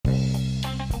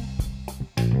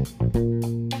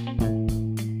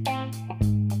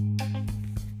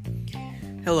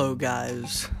Hello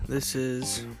guys, this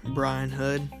is Brian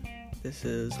Hood. This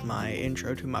is my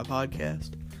intro to my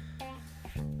podcast.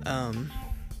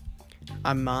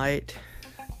 I might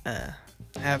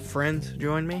have friends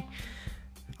join me.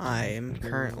 I am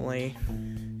currently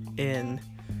in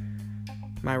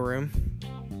my room,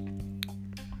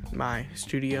 my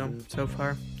studio so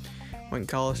far. Wouldn't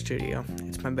call it a studio,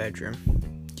 it's my bedroom.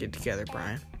 Get together,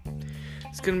 Brian.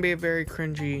 It's gonna be a very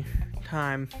cringy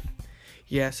time.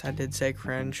 Yes, I did say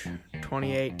cringe.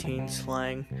 2018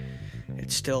 slang.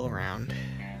 It's still around.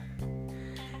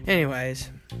 Anyways,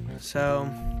 so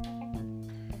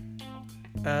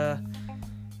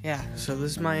so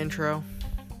this is my intro.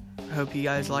 I hope you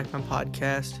guys like my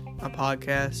podcast.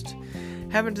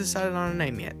 Haven't decided on a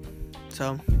name yet.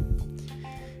 So,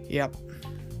 yep.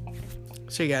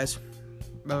 See you guys.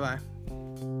 Bye-bye.